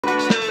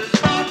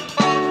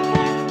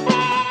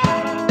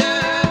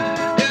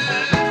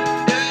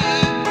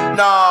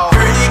no.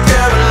 Pretty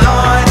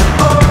Caroline.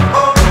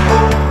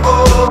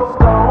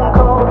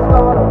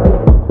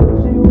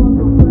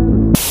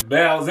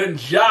 Bells and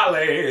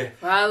Jolly.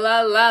 La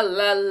la la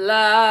la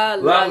la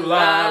La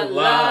la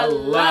la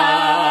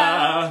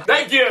la.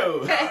 Thank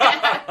you.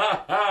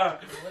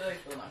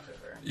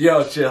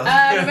 Yo, chill.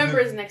 November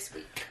is next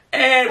week.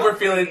 And we're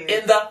feeling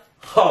in the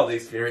holiday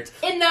spirit.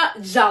 In the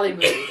jolly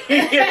mood.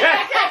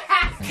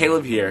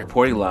 Caleb here,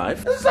 reporting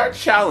live. This is our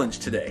challenge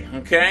today,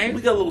 okay?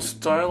 We got a little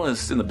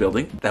stylist in the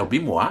building. That would be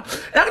moi.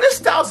 And I'm gonna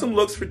style some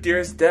looks for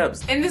Dearest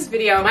Debs. In this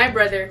video, my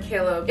brother,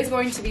 Caleb, is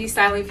going to be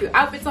styling a few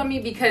outfits on me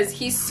because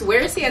he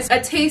swears he has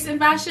a taste in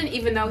fashion,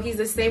 even though he's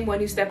the same one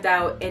who stepped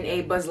out in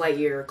a Buzz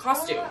Lightyear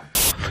costume.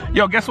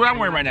 Yo, guess what I'm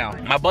wearing right now?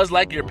 My Buzz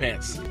Lightyear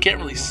pants. Can't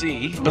really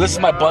see, but this is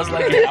my Buzz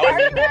Lightyear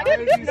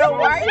outfit. No,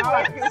 why are you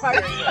acting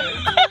like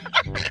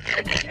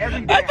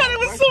I thought it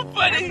was so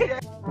funny.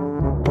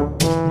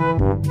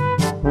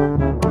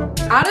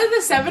 Out of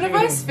the 7 of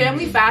us,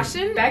 family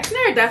fashion, Bex and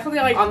I are definitely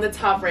like on the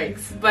top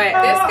ranks. But this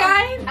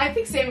guy, I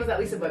think Sam was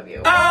at least above you.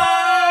 You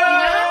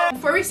know?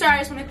 Before we start, I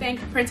just want to thank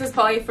Princess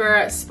Polly for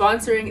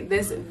sponsoring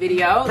this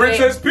video.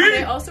 Princess P!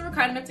 They also were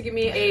kind enough to give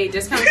me a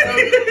discount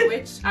code,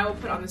 which I will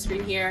put on the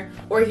screen here,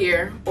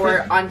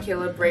 or on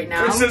Caleb right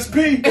now. Princess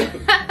P!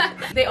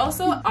 They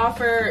also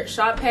offer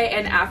ShopPay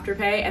and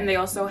AfterPay, and they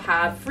also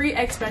have free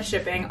express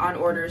shipping on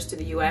orders to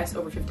the US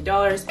over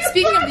 $50.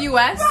 Speaking of the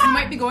US, we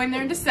might be going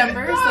there in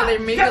December, so they're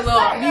making a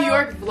little New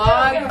York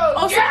vlog.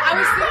 Also, I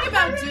was thinking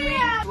about doing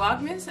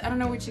Vlogmas. I don't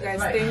know what you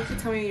guys think.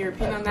 Tell me your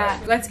opinion on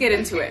that. Let's get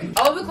into it.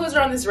 All of the clothes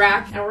are on this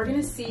rack, and we're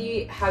gonna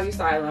see how you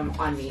style them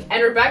on me.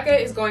 And Rebecca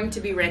is going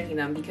to be ranking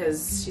them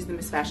because she's the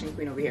Miss Fashion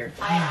Queen over here.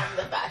 I am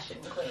the fashion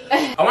queen.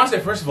 I want to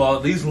say, first of all,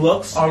 these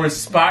looks are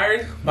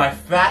inspired by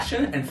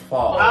fashion and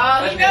fall.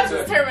 He knows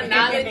his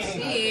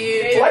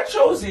terminology. So I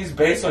chose these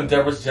based on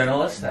Deborah's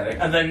general aesthetic,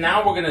 and then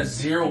now we're gonna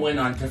zero in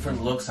on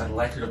different looks I'd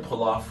like her to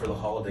pull off for the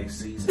holiday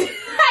season.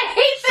 I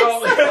hate this so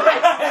much.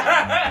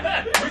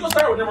 We're gonna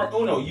start with number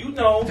uno. You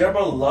know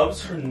Deborah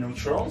loves her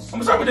neutrals. I'm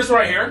gonna start with this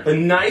right here. The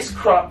nice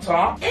crop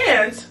top.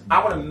 And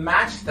I want to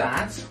match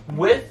that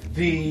with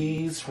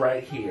these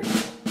right here.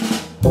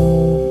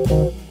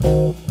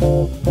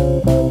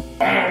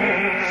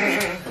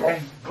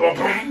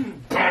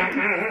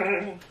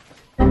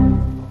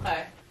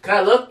 Can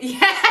I look?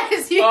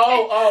 Yes, you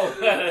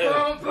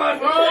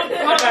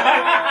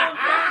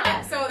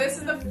So this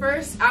is the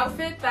first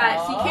outfit that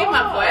he came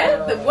up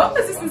with. What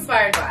was this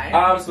inspired by?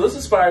 So this is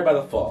inspired by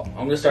the fall.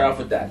 I'm gonna start off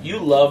with that. You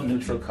love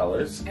neutral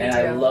colors, and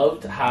I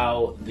loved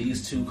how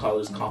these two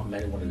colors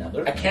complemented one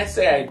another. I can't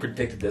say I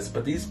predicted this,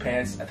 but these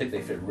pants, I think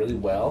they fit really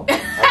well.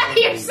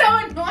 You're so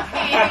annoying.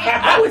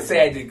 I would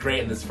say I did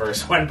great in this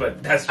first one,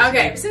 but that's just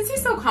okay. me. Since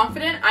he's so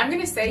confident, I'm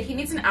gonna say he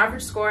needs an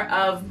average score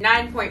of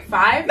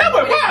 9.5.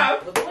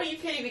 9.5? Well, you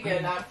can't even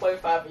get a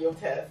 9.5 for your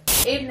test.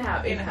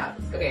 8.5.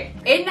 8.5. Okay.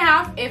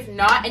 8.5. If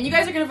not, and you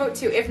guys are gonna vote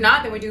too. If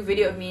not, then we do a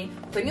video of me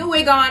putting a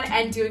wig on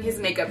and doing his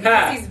makeup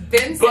because he's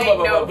been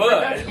saying no for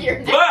another year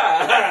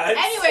now.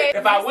 Anyway,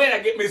 if I win, I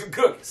get me some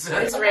cookies.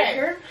 This right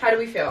here. How do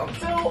we feel?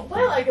 So what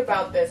I like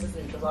about this is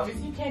neutrals.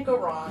 Obviously, you can't go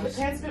wrong. The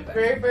pants fit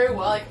very, very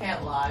well. I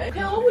can't lie.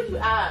 Okay, what would you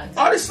add?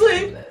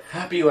 Honestly,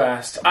 happy you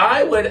asked.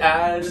 I would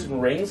add some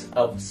rings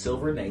of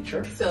silver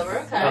nature. Silver.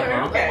 Okay.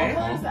 Okay.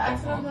 What is the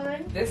accent on the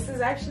ring? This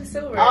is actually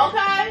silver.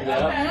 Okay.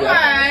 Yeah, Okay.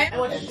 yeah. And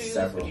what And shoes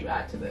several. would you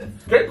add to this?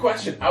 Great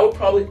question. I would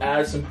probably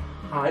add some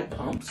high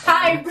pumps.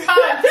 High pumps.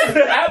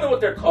 I don't know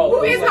what they're called.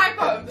 Who is Those high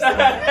pumps?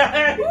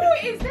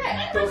 Who is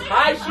that? Those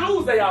high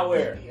shoes they all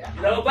wear.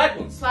 You know, black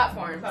ones.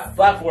 Platforms.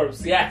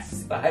 Platforms,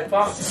 yes. The high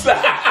pumps.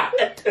 That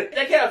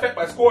can't affect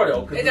my score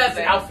though, because It it's doesn't.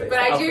 the outfit. But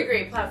I Outfit. do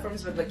agree.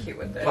 Platforms would look cute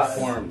with this.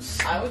 Platforms.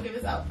 I would give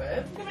this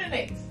outfit. Give it an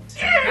 8.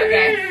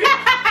 Okay.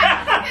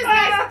 This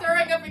guy's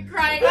throwing up and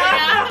crying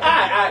right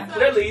now.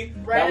 Clearly,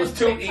 that was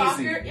too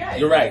easy.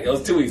 You're right, it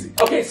was too easy.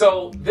 Okay,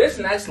 so this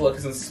next look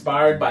is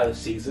inspired by the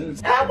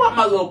seasons. And I want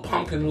my little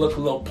pumpkin look a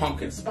little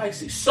pumpkin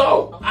spicy.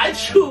 So, I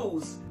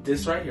choose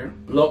this right here.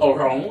 Little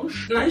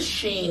orange. Nice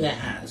sheen it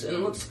has. And it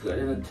looks good.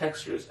 And the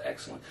texture is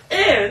excellent.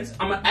 And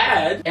I'm going to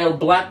add a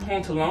black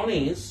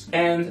pantalones.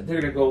 And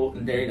they're going to go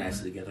very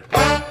nicely together.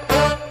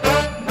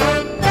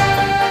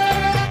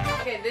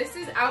 Okay, this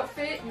is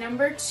outfit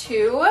number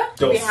 2.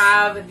 Dos. We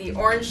have the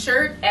orange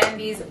shirt and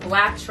these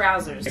black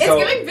trousers. It's So,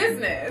 giving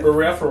business. For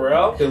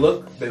real, they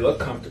look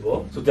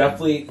comfortable. So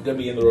definitely gonna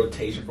be in the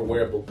rotation for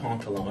wearable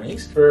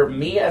pantalones. For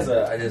me as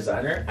a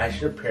designer, I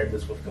should have paired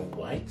this with the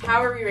white.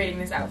 How are we rating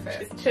this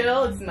outfit? It's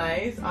chill. It's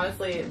nice.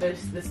 Honestly,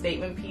 the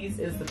statement piece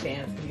is the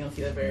pants, because you don't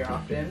see that very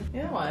often.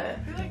 You know what? I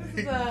feel like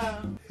this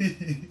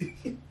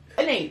is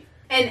an 8.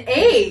 An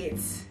 8.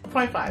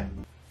 0.5. 5.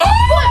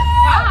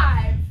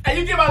 And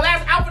you give my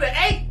last outfit an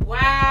 8? Wow.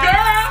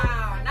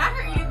 Girl! Not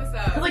her eating this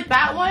up. Cause like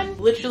that one,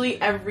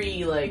 literally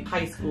every like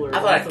high schooler. I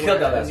thought I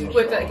killed that last one.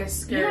 With like a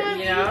skirt,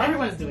 you know?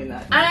 Everyone's doing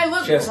that. And I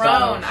look Just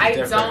grown. I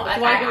different. don't. That's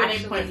I why I do an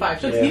actually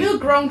 8.5. So Yeah. you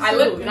look grown too. I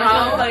look You know what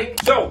I'm grown. saying?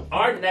 Like, So,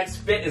 our next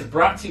fit is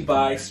brought to you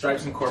by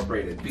Stripes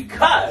Incorporated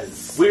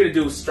because we're gonna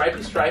do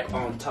stripy stripe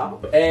on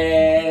top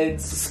and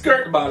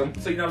skirt bottom.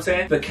 So, you know what I'm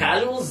saying? The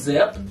casual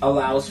zip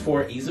allows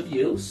for ease of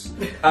use.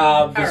 The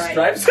right.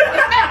 stripes.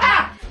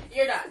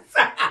 You're done.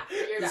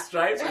 The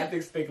stripes, I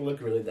think look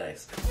really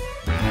nice.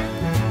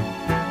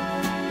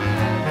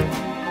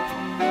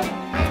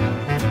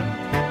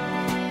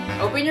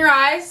 Open your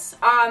eyes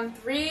on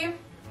 3,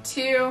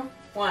 2,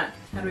 1.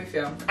 How do we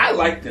feel? I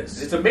like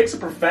this. It's a mix of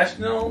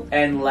professional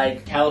and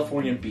like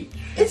Californian beach.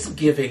 It's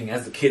giving,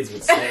 as the kids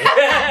would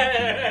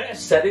say.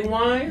 Setting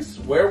wise,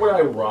 where would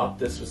I rock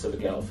this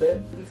specific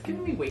outfit? it's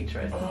giving me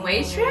waitress.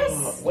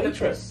 Waitress?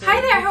 Waitress. Hi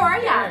there, how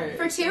are ya? Good.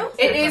 For 2? It's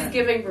It is different.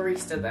 giving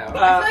barista though.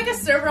 I feel like a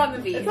server on the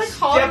beach. It's like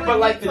Hollywood. Yeah, but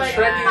like meets, the like,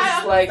 trendy,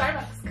 hi, like-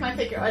 Starbucks. Can I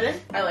take your order?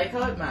 I like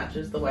how it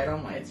matches the white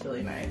on white. It's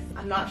really nice.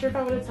 I'm not sure if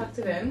I would have tucked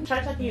it in.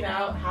 Try tucking it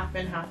out, half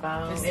in, half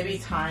out. Just- Maybe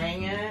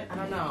tying it. I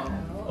don't know.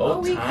 Oh,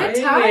 we tying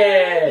could tie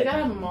They it.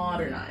 gotta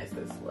modernize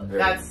this look.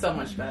 That's so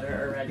much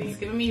better already. It's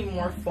giving me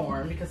more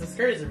form because the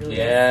skirt is a really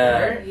Yeah.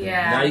 nice skirt.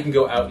 Yeah. Now you can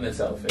go out in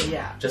this outfit.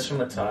 Yeah. Just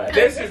from a tie.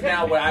 This is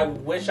now what I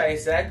wish I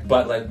said,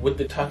 but like with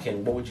the tuck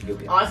in, what would you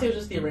give it? Honestly, it was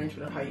just the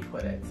arrangement of how you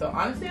put it. So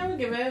honestly, I would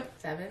give it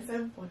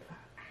 7.5.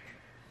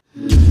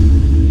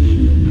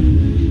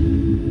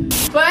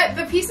 But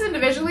the pieces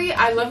individually,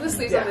 I love the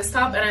sleeves Yeah. on this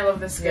top and I love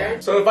the skirt. Yeah.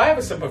 So if I have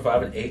a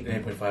 7.5, an 8,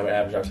 and 8.5, I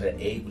average out to an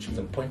 8, which is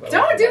a 0.5.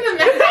 Don't do the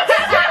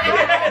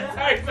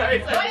math. sorry.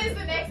 What is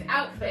the next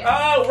outfit?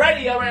 Oh,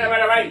 ready, all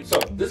right. So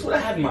this is what I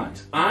had in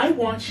mind. I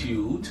want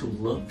you to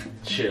look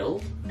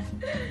chill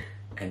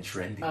and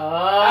trendy.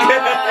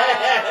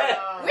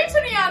 Which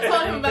one of y'all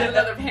told him about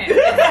another pants?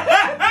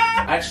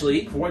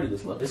 Actually, before I do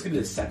this look, this is gonna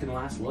be the second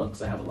last look,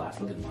 because I have a last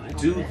look in mind.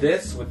 Do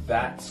this with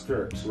that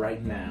skirt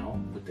right now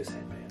with this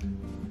headband.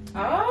 Yeah.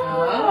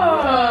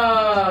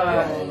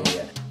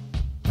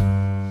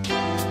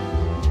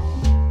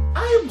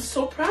 I am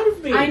so proud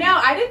of me. I know.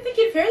 I didn't think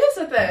you'd pair this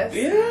with this. I'm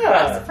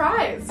Yeah.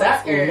 surprised.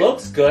 That skirt.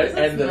 looks good,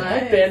 This and the looks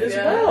headband nice, as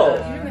yeah. well.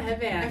 Even the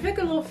headband. I feel like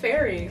a little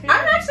fairy.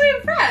 I'm actually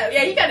impressed.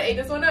 Yeah, you gotta ate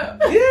this one up.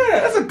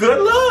 Yeah, that's a good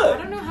I look.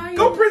 don't know how you.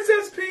 Go,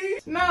 Princess P.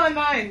 No,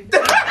 9.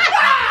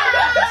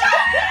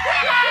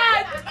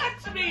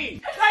 Touch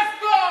me. Let's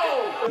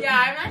go. Yeah,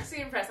 I'm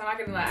actually impressed. I'm not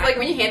gonna lie. Like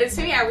when you handed it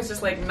to me, I was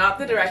just like not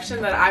the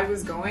direction that I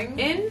was going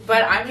in,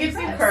 but I'm Gives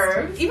you impressed.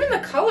 curves. Even the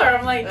color,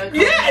 I'm like.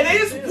 Yeah, and they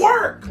just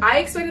work. I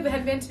expected the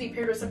headband to be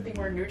paired with something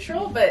more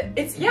neutral, but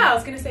it's I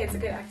was gonna say it's a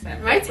good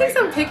accent. Might take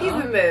some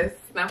pickies in this.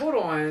 Now hold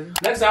on.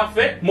 Next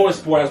outfit,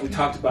 motorsport, as we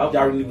talked about.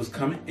 Y'all already knew was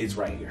coming. It's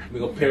right here. We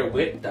gonna pair it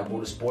with that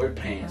motorsport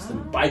pants,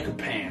 them biker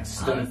pants,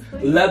 them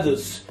Honestly.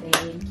 leathers.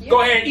 Thank you.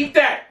 Go ahead, eat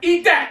that.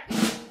 Eat that.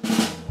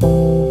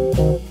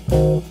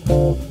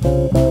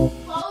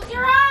 Close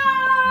your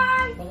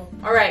eyes.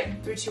 All right,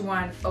 3, 2,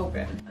 1,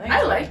 open.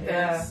 I like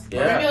this.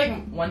 Yeah. Maybe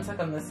like one tuck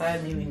on this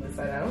side, leaving this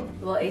side out. A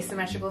little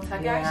asymmetrical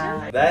tuck Yeah.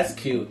 action. That's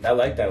cute. I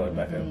like that one,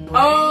 Becca.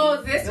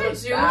 Oh, this with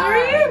Looks jewelry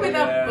bad. with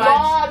Yeah. a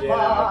bunch.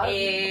 Yeah.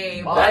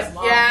 Hey, That's-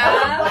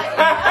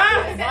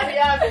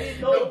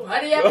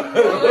 Buddy up, boys.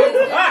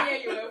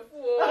 You a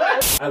fool.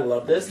 I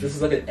love this. This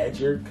is like an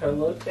edgier kind of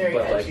look, Very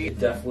but like edgy. it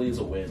definitely is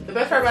a win. The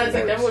best part about it is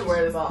like never would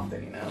wear this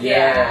often, you know?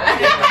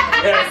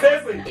 Yeah,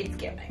 seriously. It's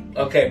giving.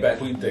 Okay, Beck,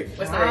 what do you think?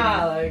 What's the rating?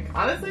 Like,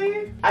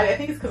 honestly, I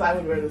think it's because I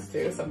would wear this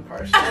too, so I'm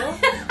partial.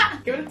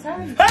 Give it a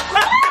 10. You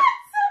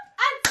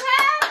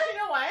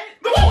know what?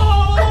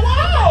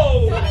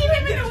 Whoa! We need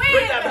him in the Bring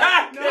wig. that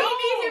back. We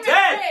need him in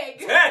Ten. the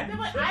wig. Ten. No,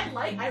 but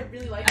I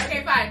really like it.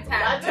 Okay, fine.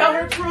 Tap. Tell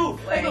her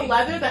truth. Like the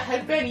leather, the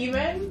headband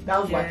even.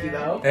 That was lucky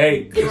though.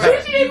 Hey,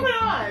 What did you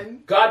put on?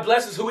 God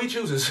blesses who he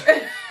chooses.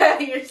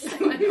 You're so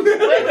But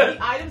the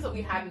items that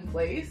we had in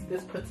place,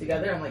 this put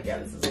together, I'm like, yeah,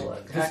 this is a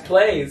look. This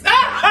plays.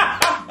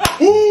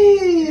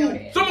 Ooh!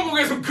 Someone go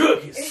get some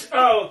cookies.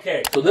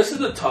 Okay. So this is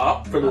the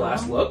top for the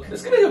last look.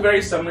 It's gonna be a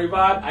very summery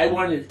vibe. I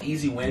wanted an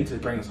easy win to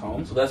bring us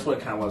home, so that's what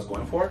kind of what I was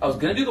going for. I was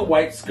gonna do the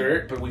white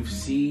skirt, but we've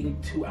seen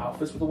 2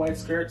 outfits with the white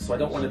skirt, so I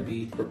don't want to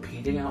be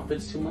repeating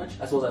outfits too much.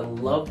 I suppose I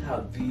loved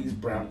how these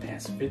brown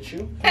pants fit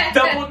you.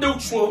 Double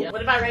neutral.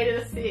 What if I rated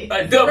a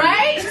 6? Double.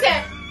 right.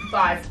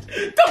 5.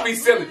 Don't be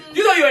silly.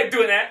 You know you ain't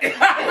doing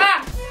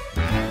that.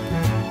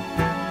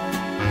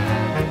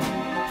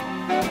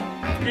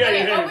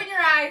 Okay, open your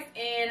eyes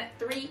in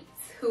 3,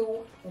 2,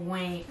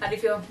 1. How do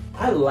you feel?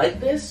 I like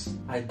this.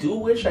 I do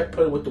wish I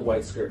put it with the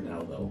white skirt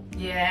now, though.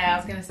 Yeah, I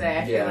was gonna say.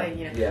 I feel Yeah,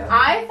 like yeah.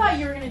 I thought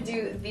you were gonna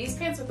do these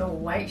pants with a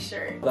white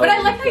shirt, That but I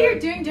would like be how good. you're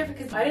doing different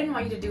because I didn't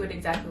want you to do it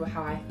exactly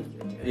how I think you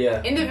would do it.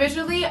 Yeah.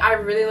 Individually, I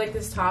really like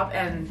this top,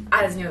 and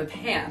as you know, the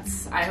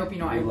pants. I hope you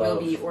know I You will love.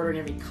 be ordering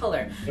every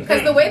color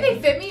because the way they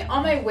fit me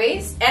on my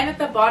waist and at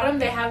the bottom,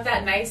 they have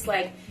that nice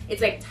like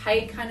it's like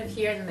tight kind of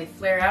here, and then they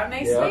flare out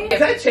nicely. Is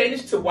that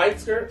changed to white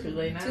skirt? Too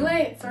late now. Too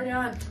late. It's already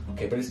on.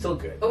 Okay, but it's still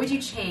good. What would you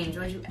change?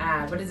 What would you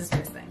add? What is this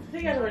missing? I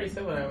think I already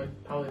said what I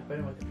would probably put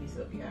in with the piece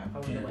that we have.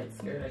 Probably the white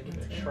skirt. I'd give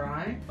it a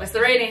try. What's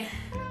the rating?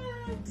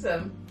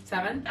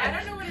 7? I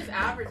don't know what his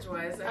average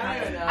was. I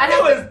don't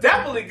know. It was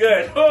definitely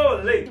good.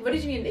 Holy. What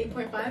did you need, an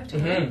 8.5 to?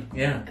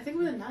 Yeah. I think it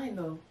was a 9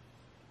 though.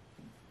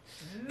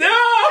 No!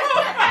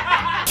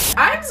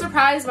 I'm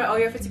surprised by all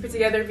your outfits you put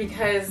together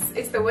because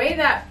it's the way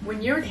that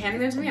when you were handing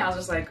them to me, I was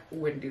just like,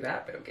 wouldn't do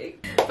that, but okay.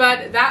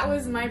 But that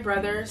was my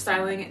brother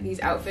styling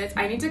these outfits.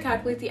 I need to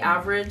calculate the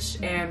average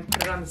and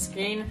put it on the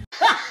screen.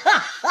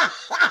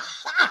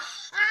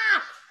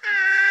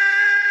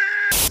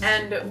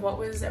 And what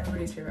was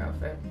everybody's favorite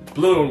outfit?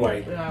 Blue and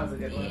white. That was a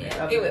good one.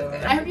 Yeah, It was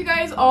good. I hope you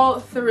guys all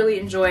thoroughly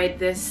enjoyed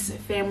this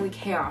family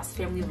chaos,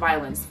 family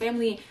violence,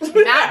 family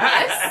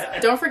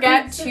madness. Don't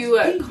forget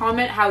to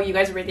comment how you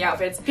guys rate the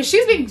outfits because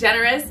she's being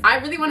generous. I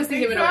really want to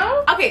see him in a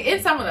wig. Okay,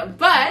 in some of them,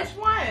 but Which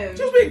one?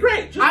 Just being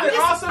great. Just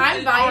being awesome.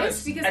 I'm biased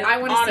honest because and I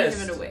want to honest.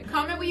 see him in a wig.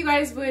 Comment what you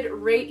guys would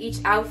rate each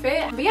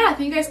outfit. But yeah,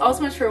 thank you guys all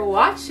so much for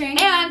watching,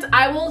 and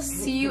I will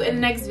see you in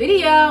the next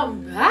video.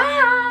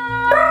 Bye.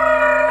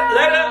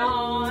 Later.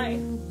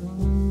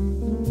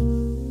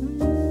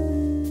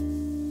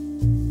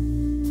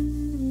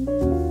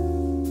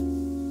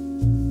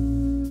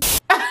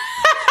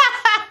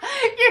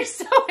 You're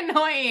so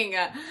annoying.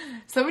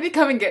 Somebody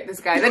come and get this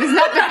guy. That is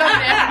not the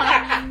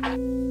thumbnail.